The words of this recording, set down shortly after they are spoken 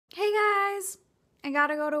Hey guys, I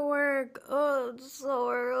gotta go to work. Oh, it's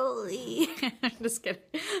so early. Just kidding.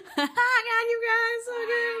 I got you guys so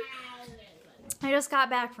good. I just got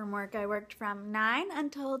back from work. I worked from 9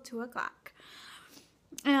 until 2 o'clock.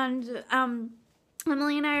 And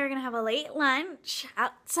Emily and I are gonna have a late lunch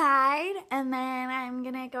outside, and then I'm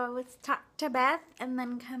gonna go talk to Beth, and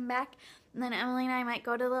then come back. And then Emily and I might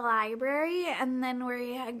go to the library, and then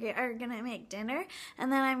we are gonna make dinner, and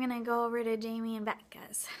then I'm gonna go over to Jami and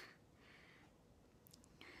Becca's.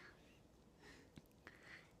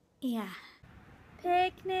 Yeah.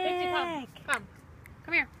 Picnic!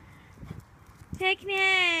 Come here.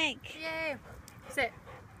 Picnic! Yay! Sit.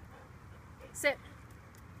 Sit.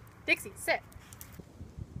 Dixie, sit.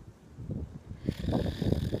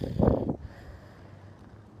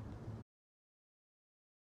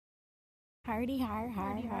 Hardy har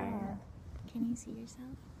har har. Can you see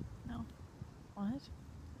yourself? No. What?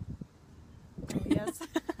 Oh, yes.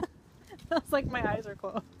 That's like my eyes are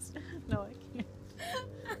closed. No, I can't.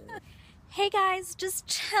 Hey guys, just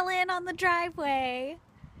chilling on the driveway.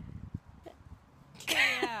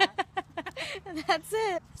 Yeah. That's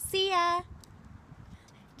it. See ya.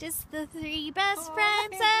 Just the 3 best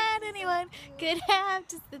friends that anyone could have.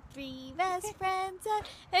 Just the 3 best friends that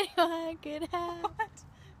anyone could have. What?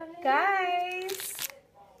 Guys,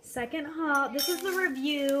 second haul. This is the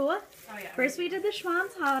review. Oh, yeah. First we did the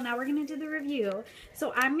Schwann's haul. Now we're going to do the review.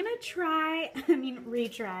 So I'm going to retry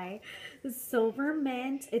the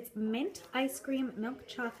Silvermint. It's mint ice cream, milk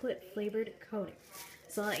chocolate flavored coating.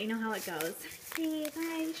 So I'll let you know how it goes. See,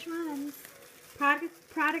 bye, Schwann's.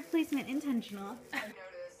 Product placement intentional. I've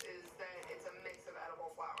noticed is that it's a mix of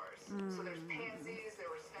edible flowers. So there's pansies, there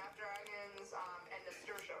were snapdragons, and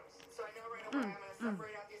nasturtiums. So I know right away I'm going to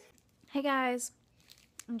separate out these. Hey guys,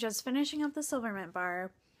 I'm just finishing up the Silvermint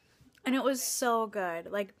bar, and it was so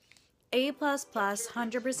good. Like, A++,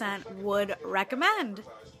 100% would recommend.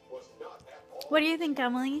 What do you think,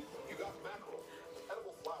 Emily?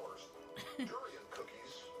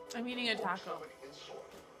 I'm eating a taco.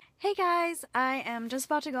 Hey guys, I am just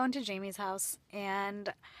about to go into Jamie's house,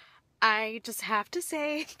 and I just have to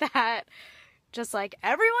say that just like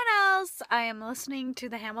everyone else, I am listening to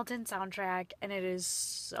the Hamilton soundtrack, and it is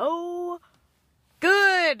so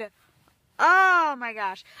good. Oh my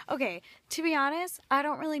gosh. Okay, to be honest, I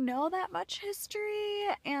don't really know that much history,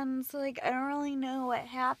 and so like I don't really know what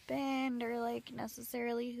happened or like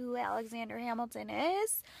necessarily who Alexander Hamilton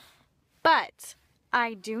is, but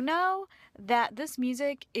I do know that this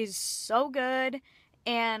music is so good,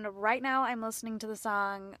 and right now I'm listening to the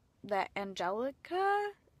song that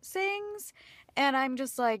Angelica sings, and I'm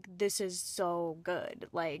just like, this is so good.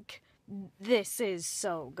 Like, this is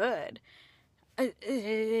so good.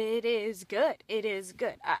 It is good. It is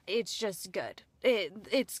good. It's just good.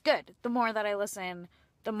 It's good. The more that I listen,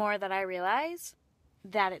 the more that I realize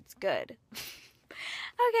that it's good.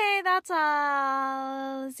 Okay, that's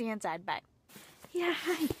all. See you inside. Bye. Yeah,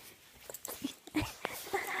 hi.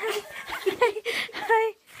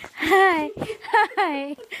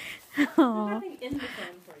 Hi. Oh.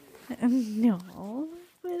 No,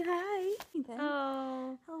 but hi.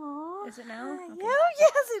 Oh. Oh. Is it now? Hi. Okay. Oh,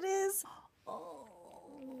 yes, it is. Oh.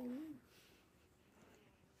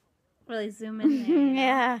 Really zoom in there.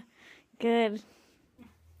 Yeah, good.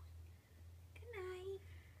 Good night.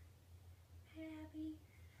 Hi, Abby.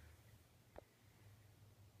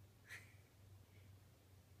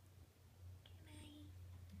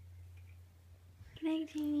 Good night,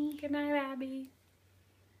 Jamie. Good night, Abby.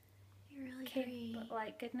 You're really Okay, great. but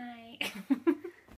like, good night.